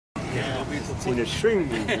in the string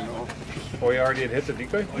move, you know. Oh, you already had hit the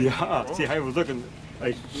decoy? Yeah, see, I was looking,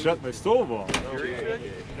 I shut my stove off.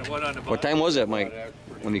 What time was that, Mike,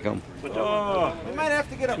 when you come? Oh, We might have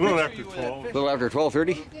to get a little picture after of you 12. A little after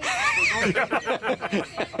 12:30?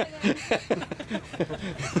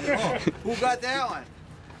 Who got that one?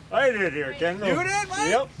 I did here, Ken. You did, Mike?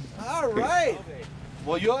 Yep. All right.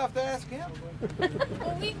 Well, you'll have to ask him.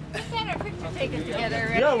 Well, we've had our picture taken together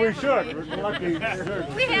already. Yeah, we should. We're lucky. We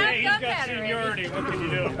have done that already. What can you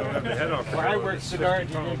do? Head off. I worked cigar and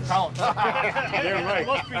you didn't count. They're right.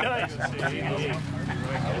 Must be nice.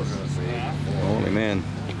 Holy man.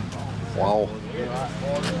 Wow.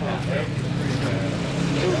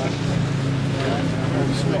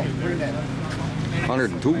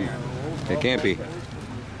 $102. It can't be.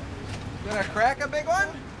 Gonna crack a big one?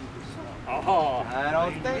 Oh, I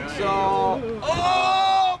don't think so.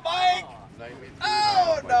 Oh, Mike!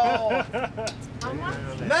 Oh, no!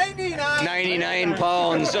 99! 99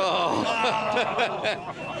 pounds. Oh.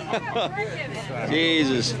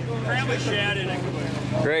 Jesus.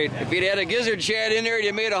 Great. If you'd had a gizzard shad in there,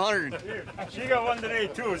 you made 100. she got one today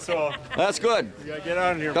too, so That's good. we gotta get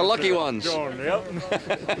on here. The lucky ones. Joan, yep.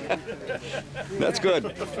 That's good.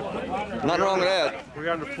 Nothing wrong with that. We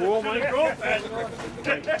got in the pool, Mike. Yeah,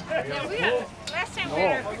 last time we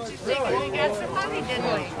had our pictures taken, we got some money, didn't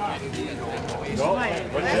we?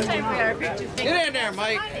 Last time we had our pictures taken. Get in there,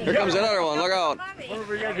 Mike. Here comes another one. Look out. What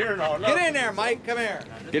do we got here now? Get in there, Mike. Come here.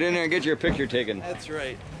 Get in there and get your picture taken. That's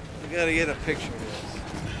right. We gotta get a picture.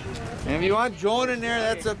 And if you want Joan in there,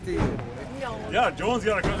 that's up to you. Yeah, Joan's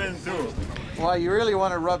gotta come in too. Well, you really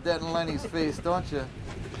want to rub that in Lenny's face, don't you?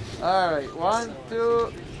 All right, 1,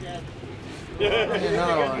 2.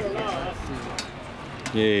 Another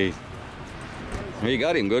one. Yay. Well, you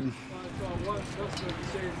got him good.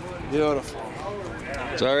 Beautiful.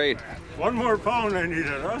 It's all right. One more pound I needed,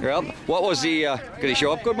 huh? Well, what was the, could he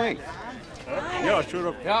show up good, Mike? Yeah, shoot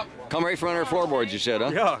up. Yep. Come right from under floorboards, you said,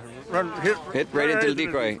 huh? Yeah, Hit right into the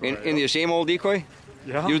decoy. In the same old decoy?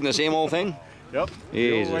 Yeah. Using the same old thing? Yep.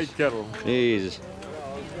 The old Jesus. white kettle. Jesus.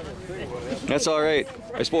 That's all right.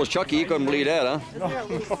 I suppose Chucky, you couldn't believe that, huh?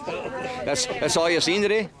 That's all you seen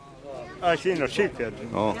today? I seen a sheephead.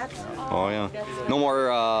 Oh, oh yeah. No more,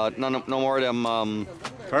 no more of them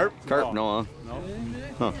Carp? carp, no, huh?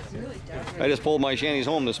 Huh. I just pulled my shanties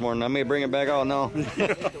home this morning. I may bring it back out now.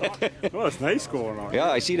 Well, it's nice going on.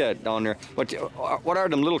 Yeah, I see that down there. But what are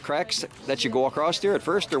them little cracks that you go across there at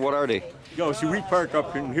first, or what are they? Yo, see, we park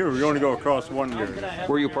up in here. We only go across one there.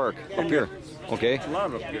 Where you park? Up here. Okay. A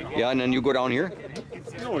lot up here. Yeah, and then you go down here?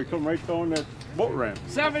 No, we come right down that boat ramp.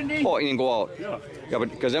 70. Oh, you can go out. Yeah. Yeah, but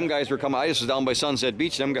because them guys were coming, I just was down by Sunset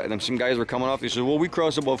Beach. Some guys were coming off. He said, "Well, we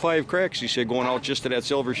crossed about 5 cracks." He said, "Going out just to that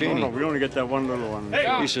silver No, shanty." no, we only get that one little one.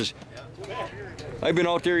 He says, "I've been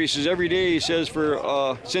out there." He says, "Every day." He says,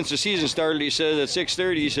 "For since the season started." He says, "At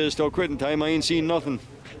 6:30." He says, "Till quitting time, I ain't seen nothing."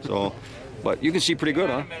 So, but you can see pretty good,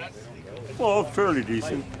 huh? Well, fairly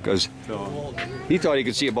decent. Because So, he thought he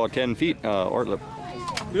could see about 10 feet, Ortlip.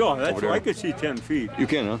 yeah, that's there. I could see 10 feet. You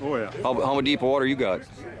can, huh? Oh, yeah. How deep of water you got?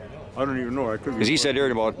 I don't even know. I could be. Because he said they're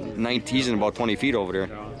at about 19, he's in about 20 feet over there.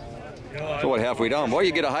 So what, halfway down? Well,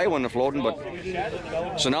 you get a high one floating, but...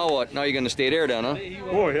 So now what? Now you're going to stay there then, huh?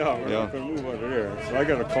 Oh, yeah. We're Yeah. not going to move out of there. So I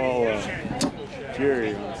got to call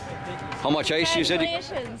Jerry. How much ice you said?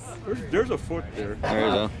 Congratulations. There's a foot there. There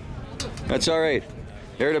is, huh? That's all right.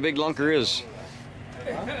 There the big lunker is.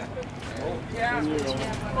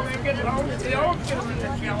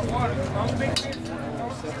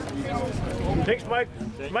 Thanks, Mike.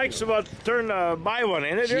 Mike's about to turn buy one,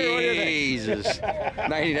 ain't it? Jesus.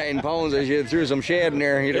 99 pounds. I should have threw some shad in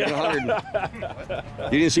there. He'd have been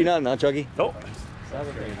 100. You didn't see nothing, huh, Chucky? Nope.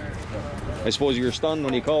 I suppose you were stunned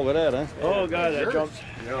when he called with that, huh? Oh, God, that jumped.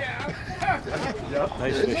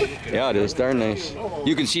 Nice fish. Yeah, it is. Darn nice.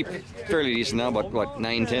 You can see fairly decent now, but what,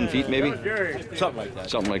 9, 10 feet maybe? Something like that.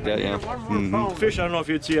 Something like that, yeah. Mm-hmm. Fish, I don't know if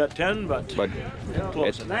you'd see at 10, but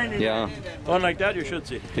close. Yeah. One like that, you should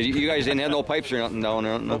see. You guys didn't have no pipes or nothing down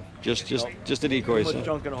there, no? Just the decoys. Much Huh?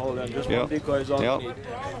 junk in a hole then. Just Yeah. one decoy is all Yeah. you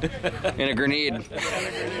need. And a grenade.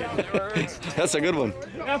 That's a good one.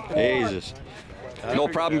 Jesus. No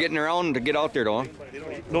problem getting around to get out there, though, huh?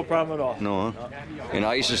 No problem at all. No, huh? And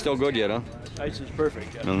ice is still good yet, huh? Ice is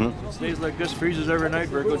perfect. Yeah. Mm-hmm. It stays like this, freezes every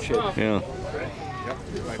night, we're in good shape. Yeah.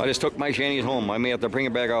 I just took my shanties home. I may have to bring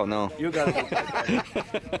it back out now. You got to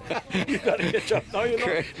you got to get up. Now you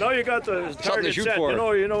know. Now you got the Something to target shoot set.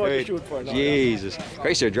 for. You know what Right. to shoot for. Now. Jesus.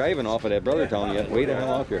 Christ, they're driving off of that brother town yet. Way the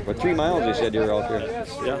hell out there. But 3 miles they said they were out there.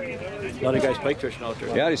 Yeah. A lot of guys pike fishing out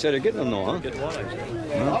there. Yeah, they said they're getting them though, huh? Get one, I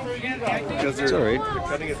said. Because It's all right. they're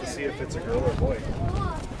cutting it to see if it's a girl or boy.